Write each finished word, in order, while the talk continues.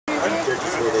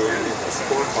the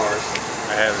sport cars.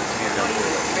 I haven't seen them.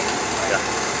 Yeah.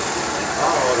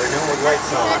 Oh, they're doing with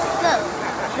lights on.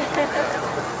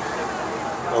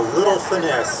 A little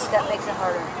finesse. That makes it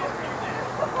harder.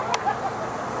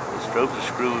 The strobes are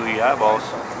screwy eyeballs.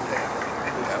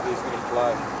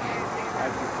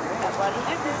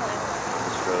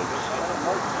 Strobes.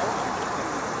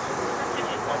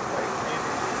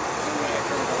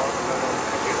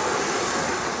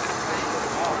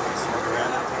 Swing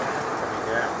around coming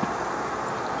down.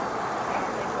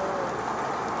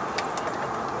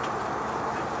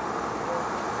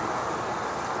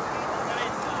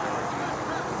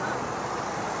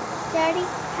 Daddy,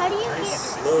 how do you Nice, get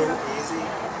slow, easy.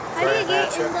 how do you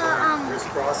get in the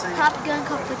crisscrossing. Top Gun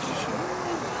competition?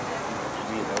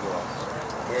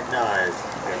 And knives.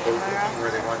 They're both looking where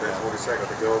they want the motorcycle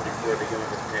to go before they go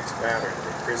into the next pattern.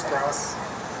 They crisscross.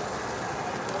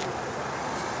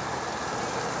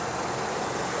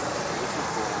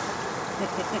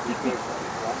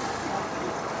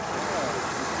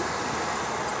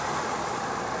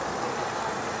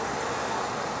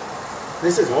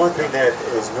 This is one thing that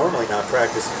is normally not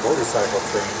practiced in motorcycle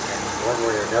training, and one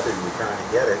way or another you kind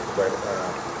of get it, but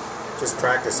just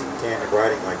practicing tandem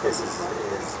riding like this is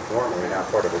normally not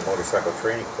part of a motorcycle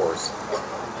training course.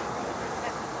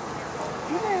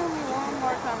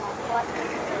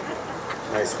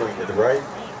 Nice swing to the right.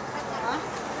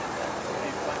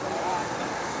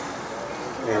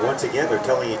 And once again, they're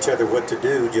telling each other what to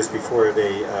do just before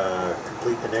they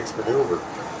complete the next maneuver.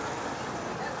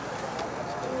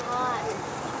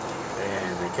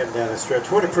 And they come down the stretch.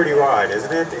 What a pretty ride,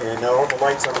 isn't it? And all the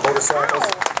lights on the motorcycles.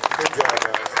 Good job,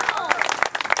 guys.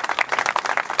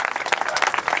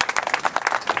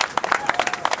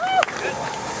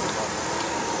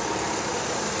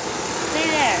 Stay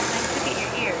there. Nice to get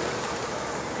your ears.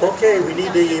 Okay, we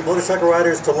need the motorcycle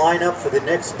riders to line up for the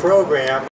next program.